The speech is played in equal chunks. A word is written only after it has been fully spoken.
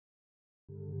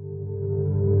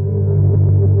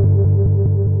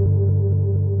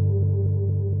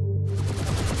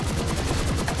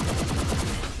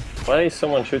Why is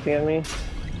someone shooting at me?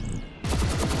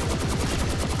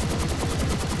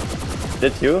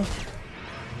 That you?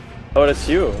 Oh, that's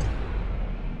you.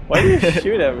 Why do you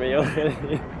shoot at me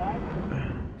already?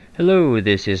 Hello,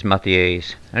 this is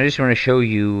MattiAce. I just want to show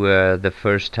you the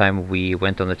first time we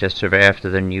went on the test server after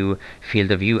the new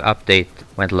field of view update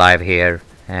went live here.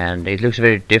 And it looks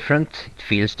very different, it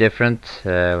feels different,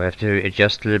 we have to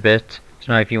adjust a little bit.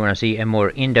 So now if you want to see a more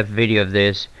in-depth video of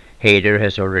this, Hader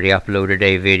has already uploaded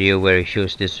a video where he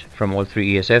shows this from all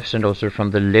three ESFs and also from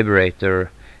the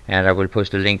Liberator. And I will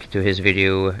post a link to his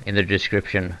video in the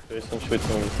description. There's some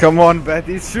shooting. Come on, Bet,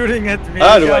 he's shooting at me.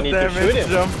 Ah, do I need to shoot him?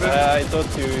 Jumping. I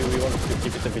thought we wanted to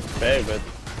keep it a bit fair, but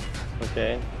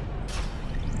okay.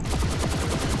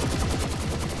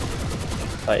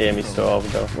 My aim is so off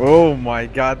though. Oh my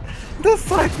god. The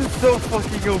sight is so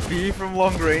fucking OP from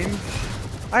long range.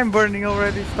 I'm burning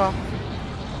already, stop.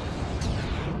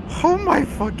 Oh my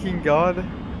fucking god.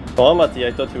 Come on, Matti,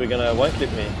 I thought you were gonna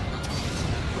one-clip me.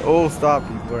 Oh, stop,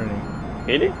 he's burning.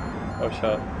 Really? Oh,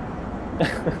 shot.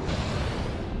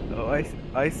 Oh,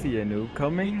 I see a noob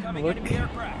coming. Look.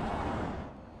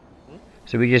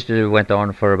 So we just went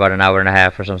on for about an hour and a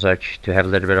half or some such to have a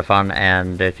little bit of fun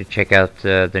and to check out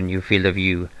the new field of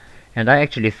view. And I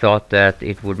actually thought that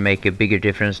it would make a bigger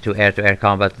difference to air-to-air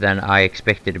combat than I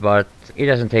expected, but it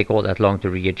doesn't take all that long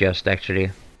to readjust actually.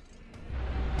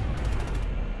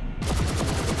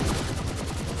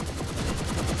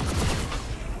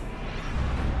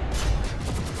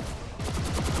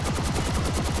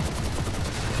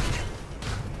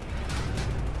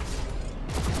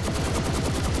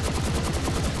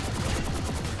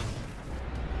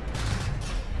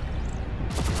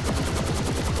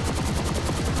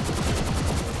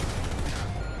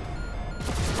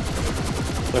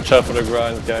 Watch out for the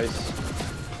ground, guys.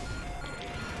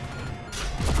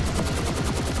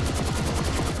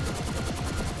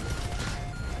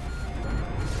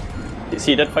 You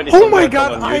see that fight is Oh my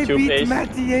god, on I YouTube, beat Ace.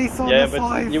 MattiAce on Yeah, the but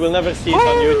 5. you will never see it on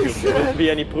YouTube. There won't be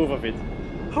any proof of it.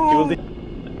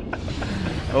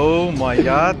 Oh my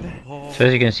god. So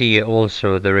as you can see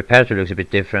also the reparator looks a bit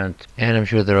different, and I'm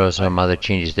sure there are some other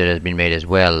changes that have been made as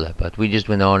well, but we just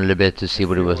went on a little bit to see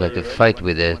what it was like to fight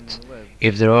with it.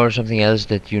 If there are something else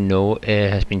that you know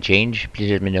has been changed,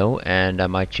 please let me know and I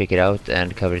might check it out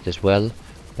and cover it as well.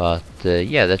 But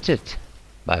yeah, that's it.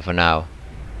 Bye for now.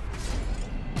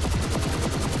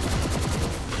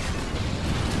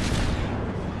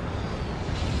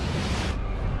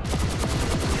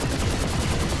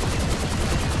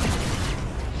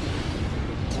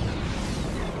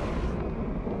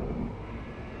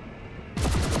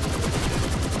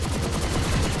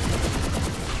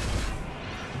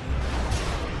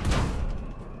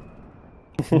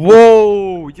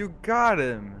 Whoa, you got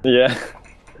him. Yeah.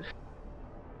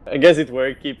 I guess it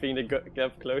worked keeping the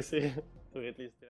gap closer to at least.